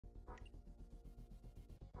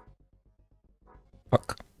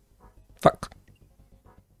Fuck. Fuck.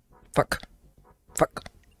 Fuck. Fuck.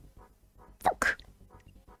 Fuck.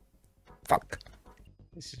 Fuck.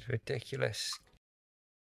 This is ridiculous.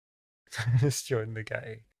 Let's join the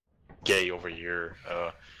gay. Gay over here.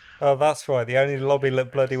 Oh, that's why. The only lobby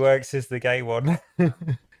that bloody works is the gay one. The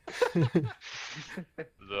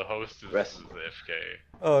host is FK.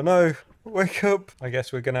 Oh no, wake up. I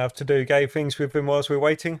guess we're going to have to do gay things with him whilst we're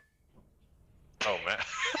waiting. Oh man.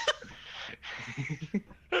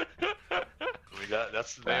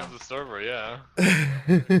 That's the name of the server, yeah.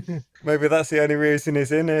 Maybe that's the only reason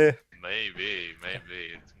he's in here. Maybe.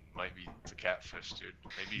 It might be the catfish, dude.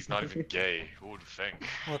 Maybe he's not even gay. Who would think?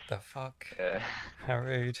 What the fuck? Yeah. How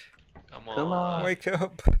rude. Come Come on. Wake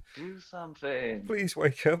up. Do something. Please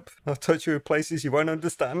wake up. I'll touch you with places you won't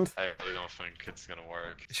understand. I really don't think it's gonna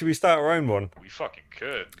work. Should we start our own one? We fucking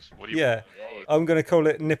could. What do you Yeah. I'm going to call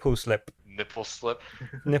it Nipple Slip. Nipple slip?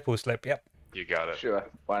 Nipple Slip, yep. You got it. Sure,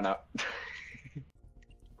 why not?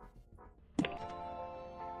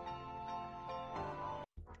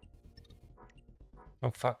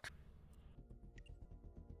 Oh fuck.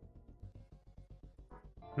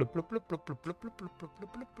 Bloop, bloop, bloop, bloop, bloop, bloop, bloop, bloop, bloop, bloop,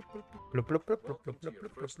 bloop, bloop, bloop, bloop, bloop, bloop,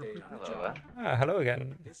 bloop, bloop, bloop. Hello there. Ah, hello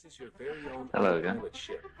again. Hello again.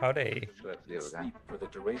 Howdy. Let's do it again.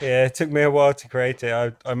 Yeah, it took me a while to create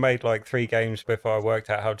it. I made like 3 games before I worked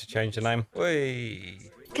out how to change the name. Whee!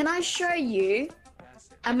 Can I show you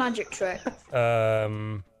a magic trick?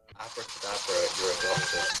 Abracadabra, you're a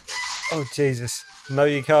doctor. Oh Jesus. No,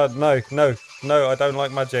 you can't. No, no, no, I don't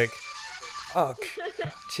like magic. Fuck.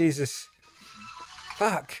 Jesus.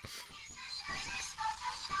 Fuck.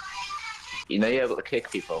 You know you're able to kick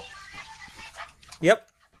people. Yep.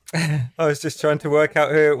 I was just trying to work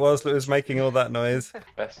out who it was that was making all that noise.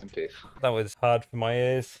 Rest in peace. That was hard for my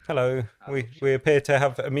ears. Hello. We appear to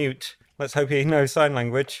have a mute. Let's hope he knows sign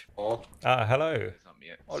language. Oh, Ah, hello. It's not me.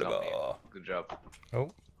 It's not me. Oliver. Good job.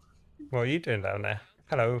 Oh. What are you doing down there?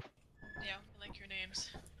 Hello. Yeah, I like your names.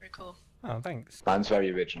 Very cool. Oh, thanks. Mine's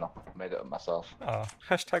very original. I made it up myself. Oh,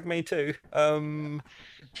 hashtag me too.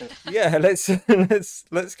 Yeah, let's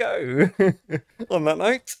let's go. On that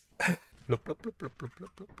note. Bloop, bloop, bloop, bloop, bloop, bloop,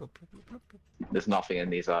 bloop, bloop, bloop, bloop. There's nothing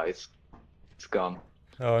in these eyes. It's gone.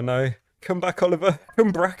 Oh no. Come back, Oliver.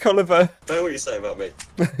 Come back, Oliver. know what you say about me.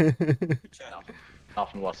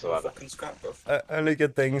 Nothing whatsoever. Fucking scrap, bro. Only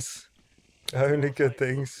good things. Only good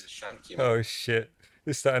things. Shank you, man. Oh shit.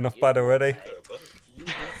 It's starting off bad already.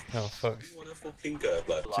 Oh fuck. You wanna fucking go,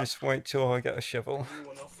 blood? Just wait till I get a shovel. You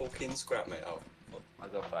wanna fucking scrap, mate? Oh, fuck. I'll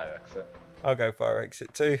go fire exit. I'll go fire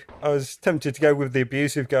exit too. I was tempted to go with the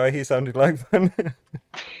abusive guy. He sounded like fun.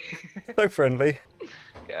 So friendly.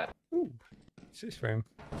 Yeah. Ooh, what's this room?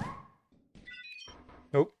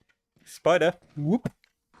 Oh, spider. Whoop.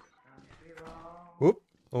 Whoop.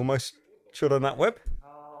 Almost shot on that web.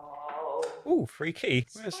 Ooh, free key.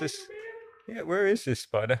 Where's this? Yeah, where is this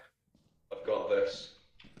spider? I've got this.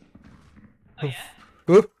 Oh yeah?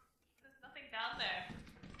 Whoop. There's nothing down there.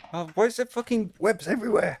 Oh, why is there fucking webs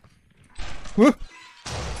everywhere? Whoop.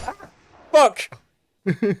 Ah, fuck.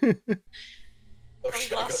 Oh we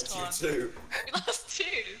shit, I lost got one. you too. We lost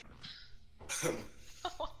 2. Um,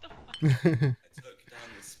 What the fuck? I took down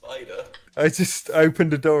the spider. I just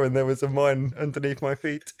opened a door and there was a mine underneath my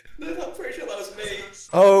feet. No, I'm pretty sure that was me.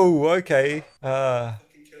 Oh, okay.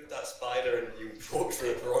 Fucking killed that spider and you walked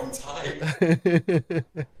through at the wrong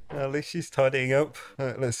time. At least she's tidying up.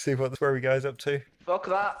 Let's see what the sweary guy's up to. Fuck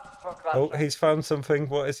that. Fuck that. Oh, he's found something.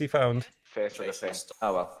 What has he found? Face of the thing.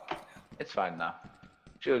 Oh well. It's fine now.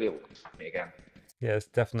 Julia will see me again. Yeah, it's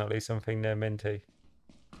definitely something near Minty.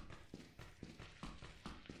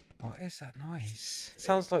 What is that noise?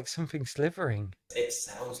 Sounds like something slithering. It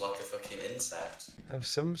sounds like a fucking insect. Of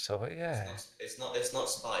some sort, yeah. It's not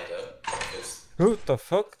spider. Because What the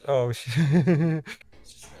fuck? Oh, it's just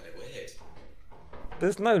really weird.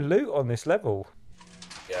 there's no loot on this level.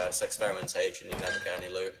 Yeah, it's experimentation. You never get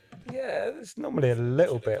any loot. Yeah, there's normally a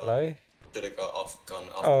little bit low. Should have gone off.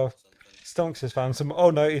 Oh. Or something. Stonks has found some.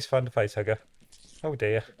 Oh no, he's found a facehugger. Oh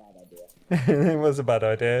dear. It was a bad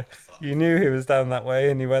idea. You knew he was down that way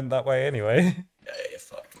and you went that way anyway. Yeah, you're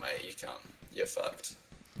fucked, mate. You can't. You're fucked.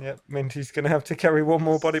 Yep, Minty's gonna have to carry one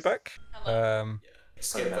more body back. Hello.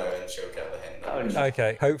 Skip her and she'll get the hint. Oh, no.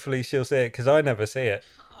 Okay, hopefully she'll see it because I never see it.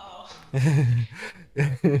 Oh.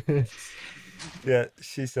 Yeah,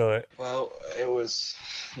 she saw it. Well, it was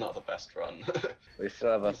not the best run. We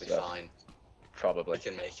still have We'll us be stuff. fine. Probably. We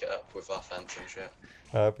can make it up with our fence and shit.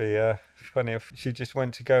 That'd be funny if she just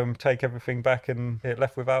went to go and take everything back and it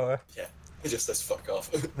left without her. Yeah, it just says fuck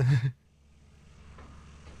off. The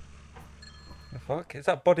fuck? Is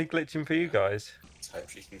that body glitching for you guys? Let's hope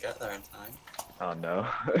she can get there in time. Oh no.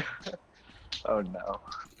 Oh no.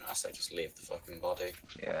 I say just leave the fucking body.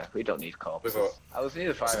 Yeah, we don't need corpses. We've got- I was near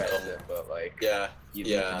the fire exit, but like, Yeah. you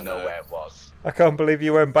Yeah, didn't I know know. where it was. I can't believe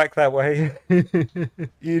you went back that way.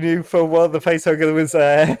 You knew full well the facehugger was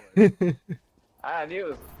there. I knew it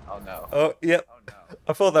was. Oh no. Oh, yep. Oh no.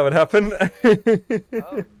 I thought that would happen.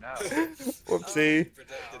 Oh no. Whoopsie.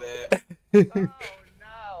 Predicted it. Oh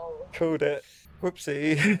no. Called it.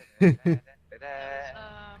 Whoopsie.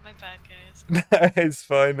 My bad, guys. It's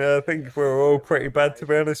fine. I think we're all pretty bad, to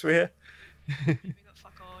be honest with you. We got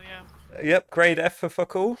fuck all, yeah. Yep, grade F for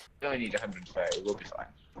fuck all. We only need 130. We'll be fine.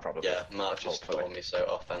 Probably. Yeah, Mark just Hopefully. told me so.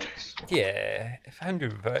 Offense. Yeah, if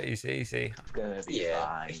 130 is easy. It's gonna be Yeah.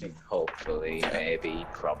 fine. Hopefully, maybe,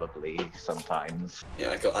 probably, sometimes. Yeah,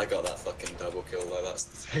 I got that fucking double kill though. That's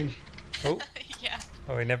the thing. Oh, Yeah.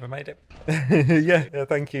 oh, we never made it. Yeah,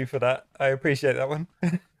 thank you for that. I appreciate that one.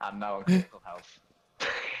 I'm now on critical health.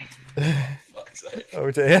 Fuck's sake. Oh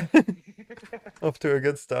dear. Off to a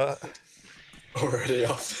good start. Already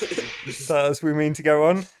off. Start as we mean to go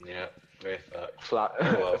on. Yeah, we're fucked.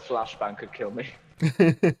 Flashbang could kill me.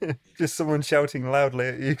 Just someone shouting loudly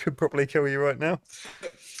at you could probably kill you right now.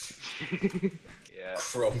 Yeah.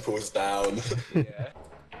 Crumples down. Yeah.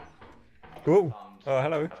 Oh, oh,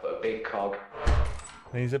 hello. But a big cog.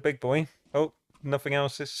 He's a big boy. Oh, nothing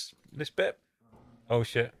else this bit. Oh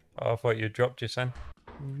shit. Oh, I thought you dropped just then.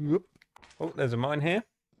 Whoop. Oh, there's a mine here.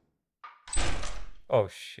 Oh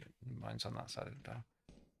shit. Mine's on that side of the door.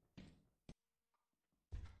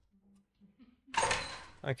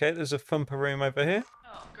 Okay, there's a thumper room over here.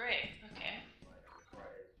 Oh, great. Okay.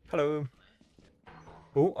 Hello.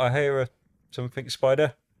 Oh, I hear something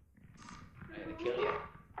spider. I'm gonna kill you.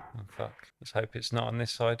 Oh fuck. Let's hope it's not on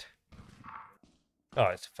this side. Oh,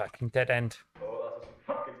 it's a fucking dead end. Oh, that's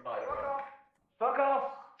a fucking spider. Fuck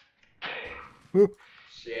off! Whoop.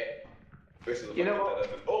 Shit. This is a You know fucking what?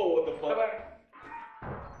 dead end. Oh, what the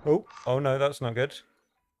fuck? Oh, oh no, that's not good.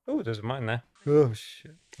 Oh, there's a mine there. Oh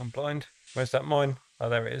shit, I'm blind. Where's that mine? Oh,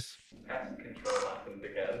 there it is. Pest control happened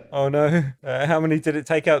again. Oh no. How many did it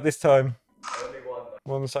take out this time? Only one.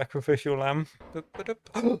 One sacrificial lamb.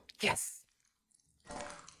 Yes!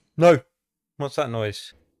 No! What's that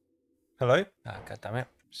noise? Hello? Ah, god damn it.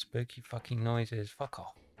 Spooky fucking noises. Fuck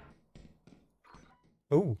off.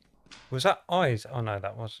 Oh, was that eyes? Oh no,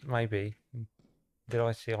 that was maybe. Did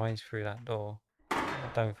I see eyes through that door? I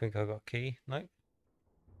don't think I got a key. No.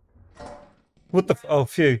 What the? Oh,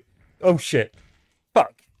 phew. Oh shit.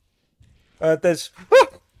 Fuck. There's.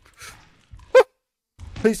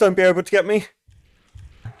 Please don't be able to get me.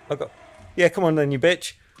 I got. Yeah, come on then, you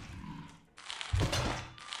bitch.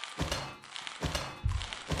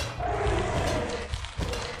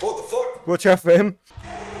 What the fuck? Watch out for him.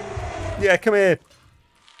 Yeah, come here.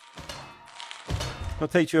 I'll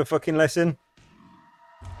teach you a fucking lesson.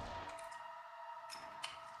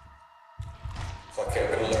 Fuck it,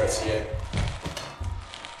 I'm gonna lure it to you.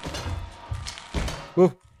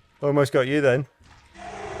 Whoa, almost got you then.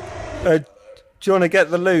 Do you want to get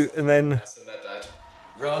the loot and then... Yes, and they're dead.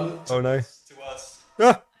 Run. Oh no. To us. Ah! I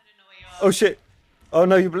don't know where you are. Oh shit. Oh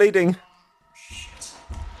no, you're bleeding. Shit.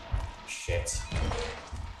 Shit.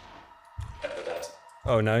 They're dead.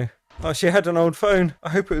 Oh no. Oh, she had an old phone. I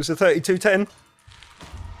hope it was a 3210.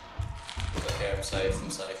 Okay, I'm safe, I'm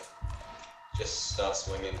safe. Just start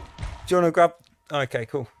swinging. Do you want to grab... Okay,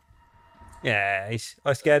 cool. Yeah,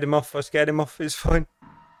 I scared him off. It's fine.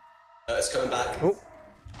 It's coming back. Oh.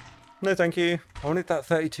 No, thank you. I wanted that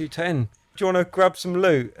 3210. Do you want to grab some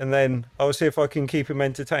loot and then I'll see if I can keep him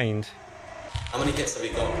entertained? How many hits have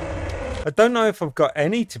you got? I don't know if I've got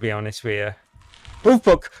any, to be honest with you. Oh,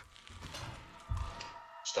 fuck.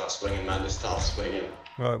 Start swinging, man, just start swinging.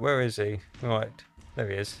 Right, where is he? Right, there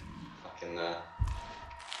he is. Fucking there.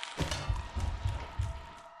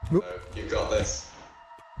 Whoop. No, you got this.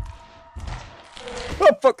 Oh,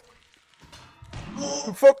 fuck.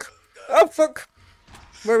 Oh, fuck. Oh, fuck.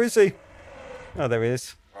 Where is he? Oh, there he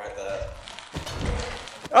is. Right there.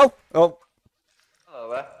 Oh, oh, Hello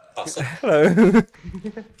there. That's it. hello.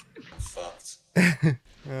 Fucked.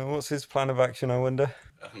 What's his plan of action, I wonder?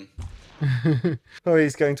 Um, Oh,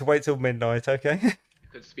 he's going to wait till midnight, okay.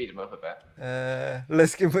 Could speed him up a bit.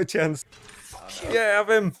 Let's give him a chance. Yeah, have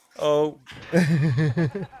him. Oh.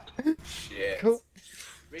 shit. Cool.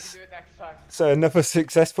 We can do it next time. So another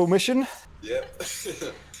successful mission. Yep.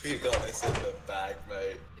 We've got this in the bag,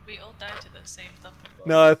 mate. Did we all die to the same stuff?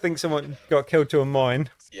 No, I think someone got killed to a mine.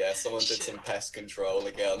 Yeah, someone did some pest control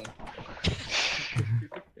again.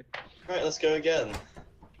 Right, let's go again.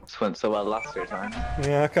 This went so well last year time.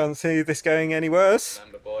 Yeah, I can't see this going any worse.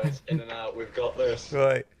 Remember, boys, in and out, we've got this.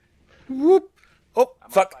 Right. Whoop. Oh,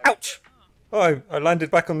 fuck. Ouch. Oh, I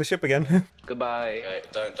landed back on the ship again. Goodbye. Okay,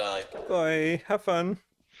 don't die. Bye. Have fun.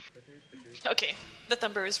 Okay, the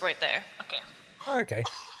thumper is right there. Okay. Okay.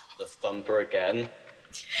 The thumper again.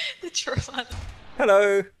 The trauma.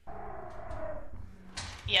 Hello.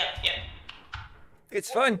 Yep.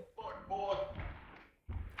 It's fine.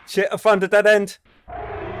 Shit, I found a dead end.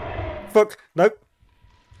 Fuck. Nope.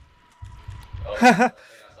 Oh, I think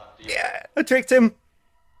that's after you. Yeah, I tricked him.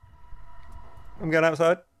 I'm going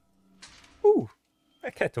outside. Ooh,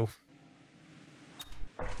 a kettle.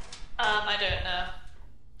 I don't know.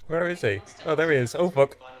 Where is he? Oh, there he is. Oh,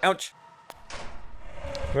 fuck. Ouch.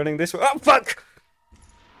 Running this way. Oh, fuck.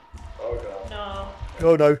 Oh god. No.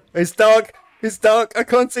 Oh, no. It's dark. It's dark. I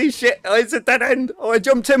can't see shit. Oh, it's a dead end. Oh, I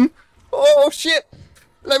jumped him. Oh, shit.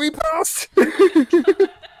 Let me pass.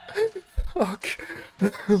 Fuck.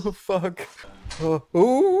 Oh, fuck. Oh,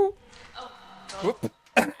 ooh. Oh, God. Whoop.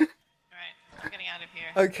 Alright, I'm getting out of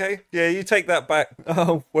here. Okay. Yeah, you take that back.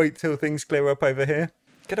 Oh, wait till things clear up over here.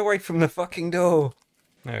 Get away from the fucking door.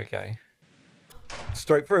 There we go.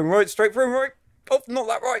 Straight through and right. Straight through and right. Oh, not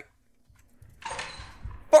that right.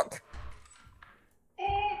 Fuck.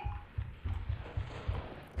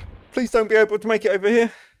 Please don't be able to make it over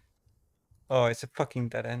here. Oh, it's a fucking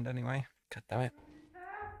dead end anyway. God damn it.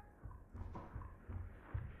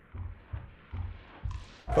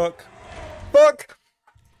 Fuck. Fuck.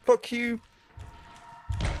 Fuck you.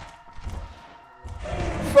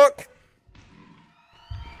 Fuck.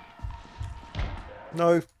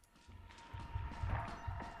 No.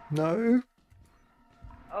 No.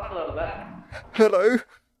 Oh, hello there. Hello.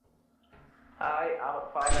 Hi, I'm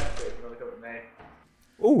at 5 extra if you want to come with me.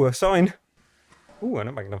 Oh, a sign. Oh, and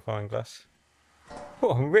a magnifying glass.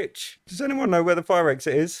 Oh, I'm rich. Does anyone know where the fire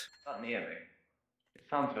exit is? Not near me. It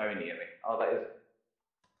sounds very near me. Oh, that is.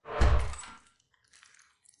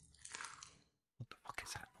 What the fuck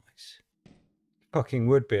is that noise? Fucking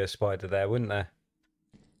would be a spider there, wouldn't there?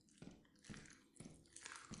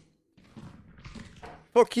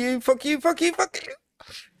 Fuck you, fuck you, fuck you, fuck you!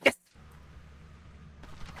 Yes!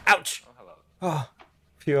 Ouch! Oh, hello. Oh,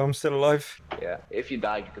 phew, I'm still alive. Yeah, if you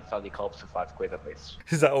died, you could sell your corpse for £5 at least.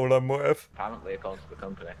 Is that all I'm worth? Apparently, according to the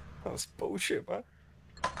company. That's bullshit, man.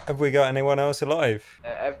 Have we got anyone else alive?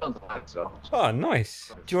 Everyone's alive, so. Oh,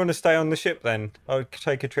 nice. Do you want to stay on the ship then? I'll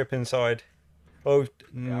take a trip inside. Oh,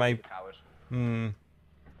 maybe. Coward.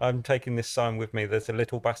 I'm taking this sign with me. There's a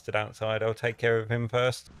little bastard outside. I'll take care of him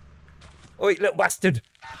first. Oi, little bastard!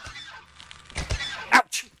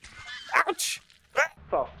 Ouch! Ouch!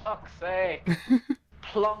 For fuck's sake!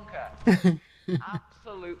 Plonker!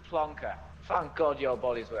 Absolute plonker. Thank God your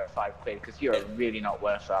body's worth £5 because you're really not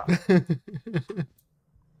worth that.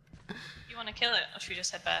 You want to kill it, or should we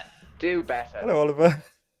just head back? Do better. Hello, Oliver.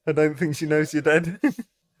 I don't think she knows you're dead.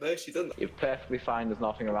 No, she doesn't. You're perfectly fine, there's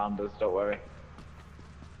nothing around us, don't worry.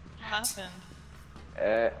 What happened?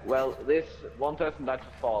 Well, this one person died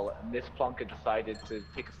for fall, and this plonker decided to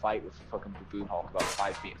pick a fight with the fucking baboon hawk about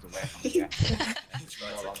 5 meters away from here. He's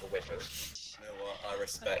no longer with us. You know what? I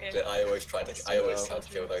respect Okay. it. I always try to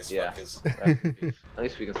kill those Yeah. fuckers. At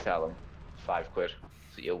least we can sell them. £5.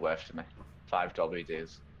 So you're worth to me. $5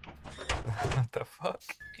 dues. What the fuck?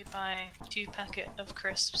 Could buy 2 packet of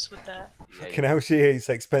crisps with that. Yeah, Fucking hell, she eats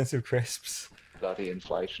expensive crisps. bloody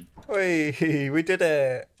inflation. Oi, we did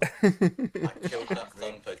it! I killed that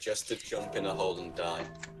thumper just to jump in a hole and die.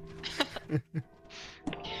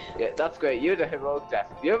 Yeah, that's great. You had a heroic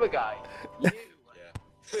death. The other guy, you.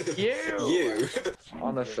 Yeah. You. You.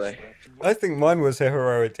 Honestly, I think mine was a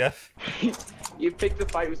heroic death. you picked a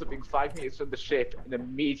fight with something 5 meters from the ship and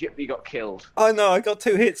immediately got killed. Oh no, I got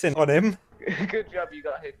 2 hits in on him. Good job, you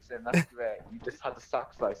got hits in. That's great. You just had to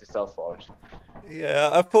sacrifice yourself for it. Yeah,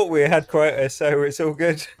 I thought we had quota, so it's all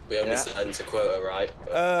good. We only Yeah. set into quota, right?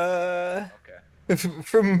 But Okay.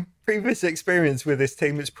 From previous experience with this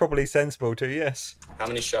team, it's probably sensible to, yes. how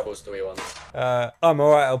many shovels do we want? I'm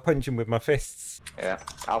alright, I'll punch him with my fists. Yeah,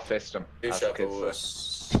 I'll fist him. 2 as the kids say.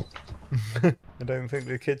 shovels. I don't think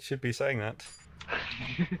the kids should be saying that.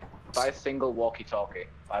 Buy a single walkie-talkie.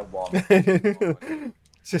 Buy one.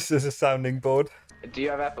 Just as a sounding board. Do you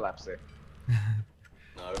have epilepsy?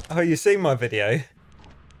 No. Oh, you seen my video?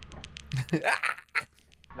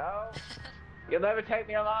 No. You'll never take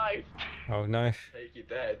me alive. Oh no, Take you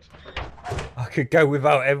dead. I could go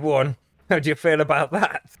without everyone. How do you feel about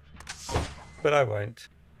that? But I won't.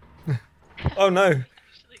 Oh no.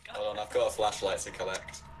 Actually got Hold on, I've got a flashlight to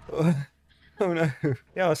collect. Oh no.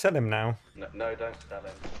 Yeah, I'll sell him now. No, don't tell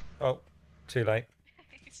him. Oh, too late.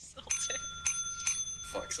 He's salted.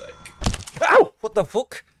 Fuck's sake. Ow! What the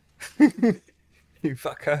fuck? You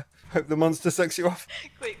fucker. Hope the monster sucks you off.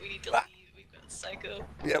 Quick, we need to leave. We've got Psycho.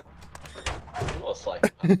 Yep. I'm not a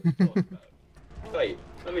psychopath. What are you talking about? Wait,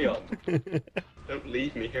 let me on. Don't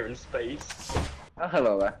leave me here in space. Oh,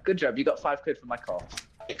 hello there. Good job. You got £5 for my corpse.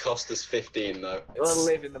 It cost us 15 though. We'll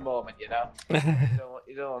live in the moment, you know.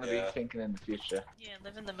 You don't want to Yeah. be thinking in the future. Yeah,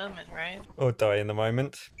 live in the moment, right? Or die in the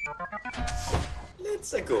moment.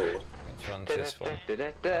 Let's go. Which one's this one?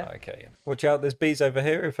 Da-da-da. Okay. Watch out, there's bees over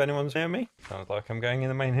here if anyone's near me. Sounds like I'm going in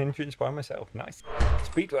the main entrance by myself. Nice.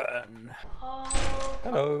 Speedrun.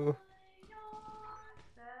 Hello.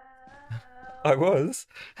 I was.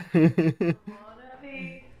 Nothing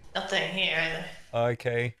here either.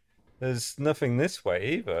 Okay. There's nothing this way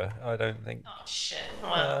either, I don't think. Oh shit.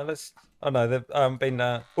 Well, Let's... Oh no, they've been...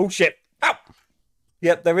 Oh shit! Ow!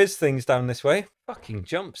 Yep, there is things down this way. Fucking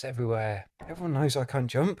jumps everywhere. Everyone knows I can't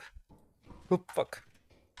jump. Oh, fuck.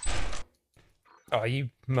 Oh, you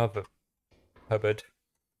mother... Hubbard.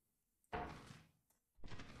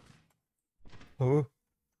 Oh.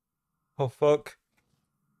 Oh, fuck.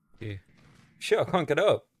 You. Shit, I can't get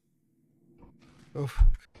up. Oh.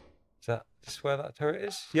 Is that just where that turret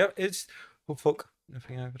is? Yep, it's... Oh, fuck.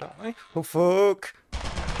 Nothing over that way. Oh, fuck.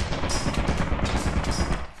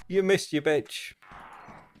 You missed your bitch.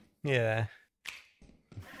 Yeah.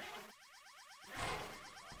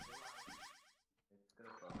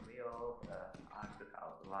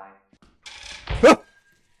 Ah!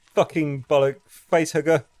 Fucking bollock. Face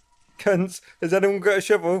hugger. Cunts. Has anyone got a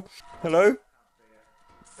shovel? Hello?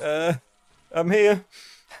 I'm here.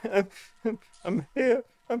 I'm here.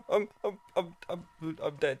 I'm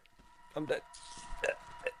dead. I'm dead.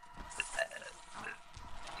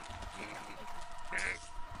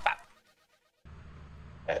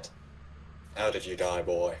 Ed, how did you die,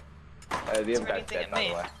 boy? The is other there guy's anything dead, at by me?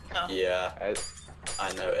 the way. Oh. Yeah,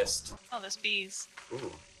 I noticed. Oh, there's bees.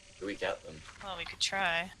 Ooh, do we get them? Well, we could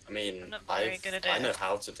try. I mean, I'm not very good at I it. know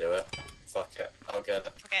how to do it. Fuck it, I'll get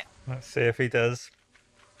it. Okay. Let's see if he does.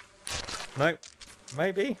 Nope.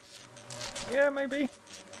 Maybe. Yeah, maybe.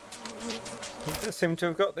 He does seem to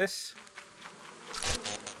have got this.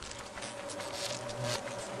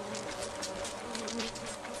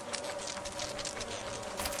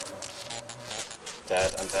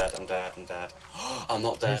 Dead, I'm dead, I'm dead, I'm dead. I'm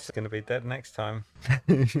not dead. He's going to be dead next time.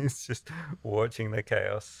 He's just watching the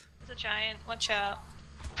chaos. There's a giant. Watch out.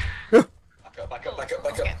 Back up, back up, back up,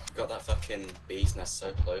 back Okay. up. Got that fucking bee's nest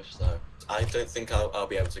so close though. I don't think I'll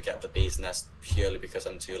be able to get the bee's nest purely because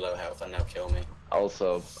I'm too low health and they'll kill me.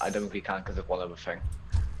 Also, I don't think we can because of one other thing.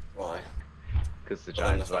 Why? Because the Well,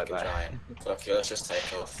 I'm the giant's right fucking there. giant. Fuck you, let's just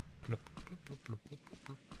take off.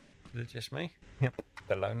 Is it just me? Yep.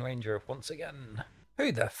 The Lone Ranger once again.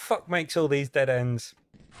 Who the fuck makes all these dead ends?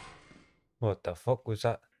 What the fuck was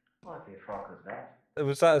that? What the fuck was that?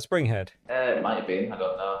 Was that a spring head? It might have been, I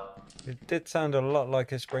don't know. It did sound a lot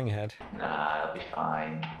like a spring head. Nah, it'll be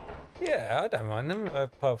fine. Yeah, I don't mind them,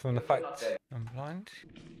 apart from the fact I'm blind.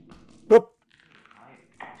 Whoop!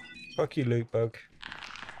 Fuck you, loot bug.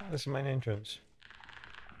 That's the main entrance.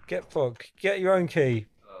 Get fucked. Get your own key.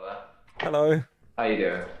 Hello there. Hello. How you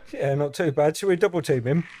doing? Yeah, not too bad. Should we double team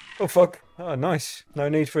him? Oh, fuck. Oh, nice. No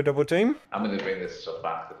need for a double team. I'm gonna bring this stuff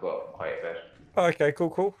back. I've got quite a bit. Oh, okay, cool,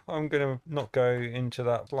 cool. I'm gonna not go into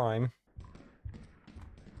that slime.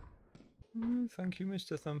 Thank you,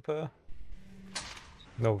 Mr. Thumper.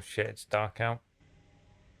 Oh shit, it's dark out.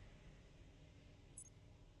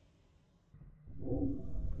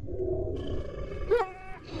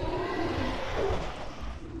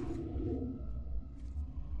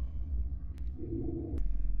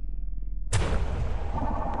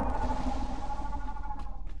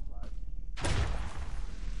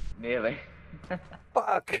 Nearly.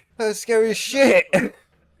 Fuck, that's scary as shit. I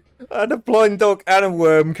had a blind dog and a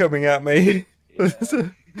worm coming at me.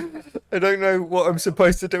 I don't know what I'm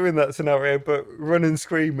supposed to do in that scenario, but run and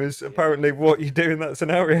scream is apparently what you do in that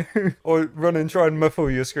scenario. Or run and try and muffle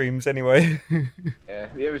your screams anyway. Yeah,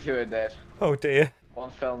 the other two are dead. Oh dear.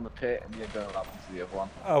 One fell in the pit and the other happened to the other one.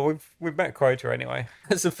 Oh, we've met Quota anyway.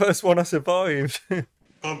 That's the first one I survived.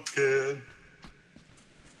 Pumpkin.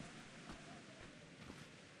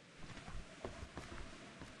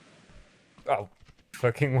 Oh,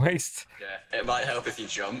 fucking waste. Yeah, it might help if you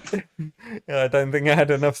jump. Yeah, I don't think I had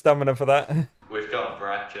enough stamina for that. We've got a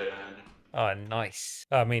bracket. Oh, nice.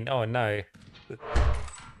 I mean, oh no.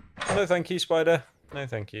 No thank you, Spider. No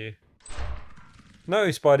thank you. No,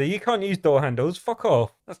 Spider, you can't use door handles. Fuck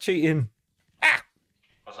off. That's cheating. Ah!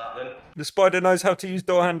 What's that then? The Spider knows how to use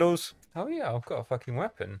door handles. Oh yeah, I've got a fucking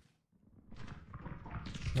weapon.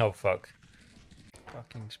 Oh fuck.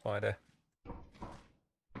 Fucking Spider.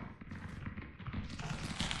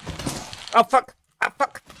 Oh fuck! Oh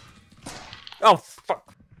fuck! Oh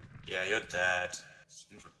fuck! Yeah, you're dead.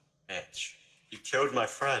 Bitch. You killed my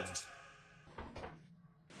friend.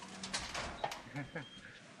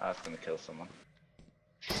 I was gonna kill someone.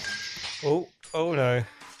 Oh, oh no.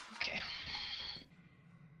 Okay.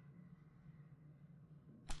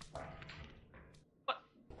 What?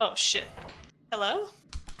 Oh shit. Hello?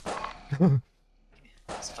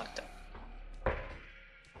 It's fucked up.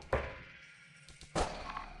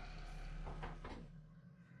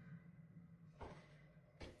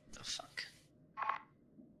 The fuck?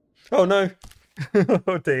 Oh no.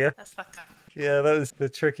 Oh dear. That's fucked up. Yeah, that was the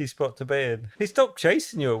tricky spot to be in. He stopped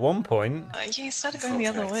chasing you at one point. He started going the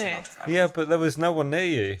other way. Yeah, but there was no one near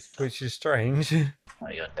you, which is strange. Oh,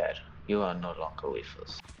 you're dead. You are no longer with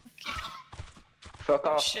us. Fuck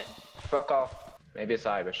Oh off. shit. Fuck off. Maybe it's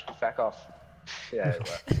Irish. Fuck off. Yeah, it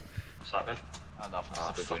works. What's happening? Oh, nothing. Ah,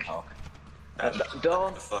 It's a fuck. Baboon Hawk.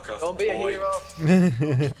 Don't fuck off, Don't be a boy. hero.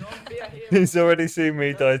 Don't be a hero. He's already seen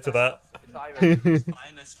me die to that. It's Irish.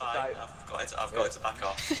 Fine, it's fine. I've got it to back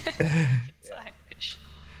off. It's Irish.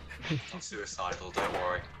 Not suicidal, don't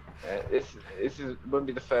worry. This wouldn't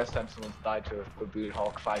be the first time someone's died to a Baboon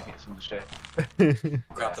Hawk 5 meters from the ship.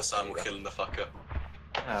 Grab the sun, we're killing the fucker.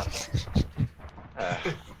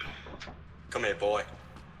 Come here, boy.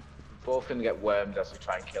 We're both gonna get wormed as we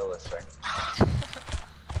try and kill this thing.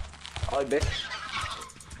 Oh, bitch.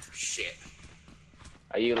 Shit.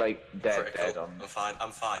 Are you like dead Critical. on?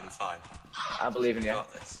 I'm fine. I believe in I you.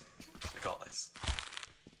 got this. I got this.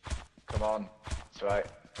 Come on. It's right.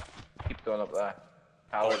 Keep going up there.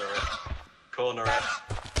 Howard. Corner it.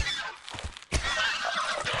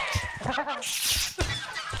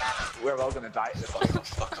 We're all gonna die to this.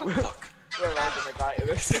 Fuck. We're all gonna die to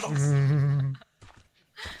this.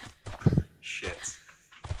 Shit.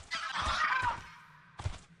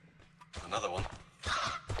 Another one.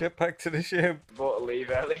 Get back to the ship. Vote to leave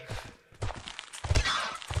early.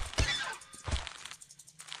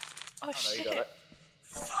 Oh I know you shit. got it.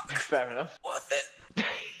 Fuck. Fair enough. Worth it.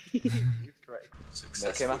 He's correct.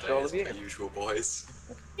 Successful after all days, of you. per usual, boys.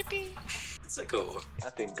 Yippee. It's a good one. I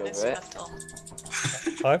didn't go Nice with it. left all.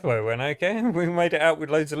 I thought it went okay. We made it out with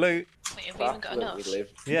loads of loot. Wait, have we even got enough? We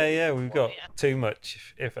lived. Yeah, we've got Yeah. too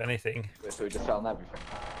much, if anything. So we just selling everything.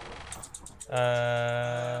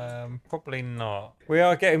 Probably not. We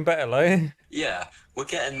are getting better, though. Yeah, we're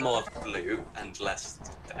getting more loot and less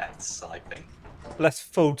deaths, I think. Less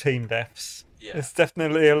full team deaths. Yeah. There's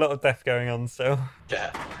definitely a lot of death going on still.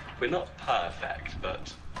 Yeah. We're not perfect,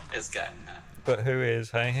 but it's getting there. But who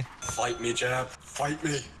is, hey? Fight me, Jab. Fight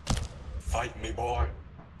me. Fight me, boy.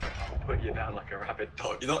 I'll put you down like a rabid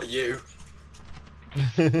dog. You're not you.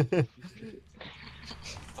 Fucking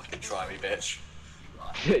try me, bitch.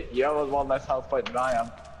 You have one less health point than I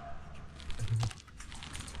am.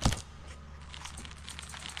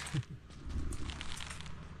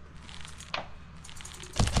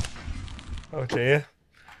 Oh dear.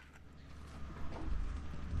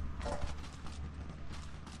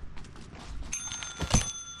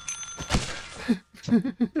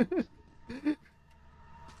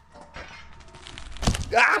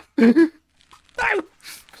 Ah! No!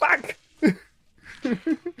 Fuck!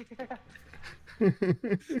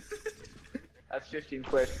 That's 15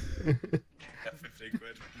 quid. Yeah, 15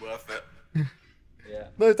 quid. Worth it. Yeah.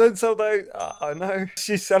 No, don't sell those. Oh no,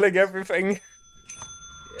 she's selling everything.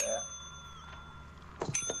 Yeah.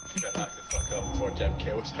 Get back the fuck up before Jeb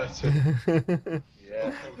kills her too.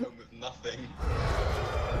 Yeah. Go home with nothing.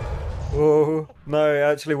 Oh no, it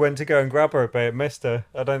actually went to go and grab her, but it missed her.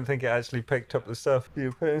 I don't think it actually picked up the stuff.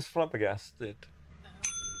 You put it flabbergasted.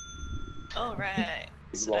 Alright.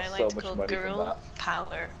 You've So I lost so like to much call money from girl that.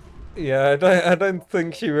 power. Yeah, I don't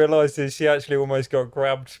think she realises she actually almost got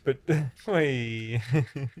grabbed, but whee.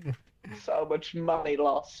 So much money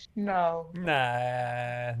lost. No.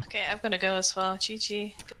 Nah. Okay, I'm gonna go as well.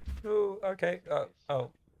 GG. Oh, okay. Oh,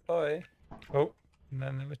 bye. Oh, and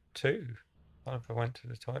then there were two. What if I went to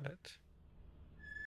the toilet?